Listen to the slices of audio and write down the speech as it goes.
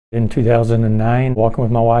In 2009, walking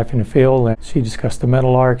with my wife in the field, and she discussed the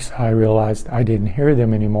meadowlarks. I realized I didn't hear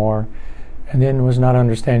them anymore, and then was not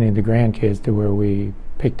understanding the grandkids to where we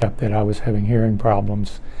picked up that I was having hearing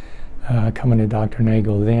problems. Coming to Dr.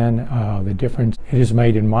 Nagel then, the difference it has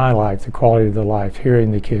made in my life, the quality of the life,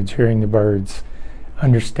 hearing the kids, hearing the birds,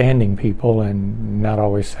 understanding people and not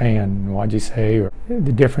always saying, "What'd you say?" Or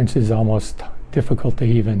the difference is almost difficult to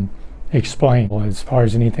even explain. Well, as far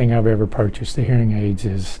as anything I've ever purchased, the hearing aids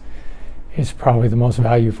is probably the most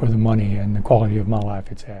value for the money and the quality of my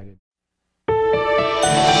life it's added.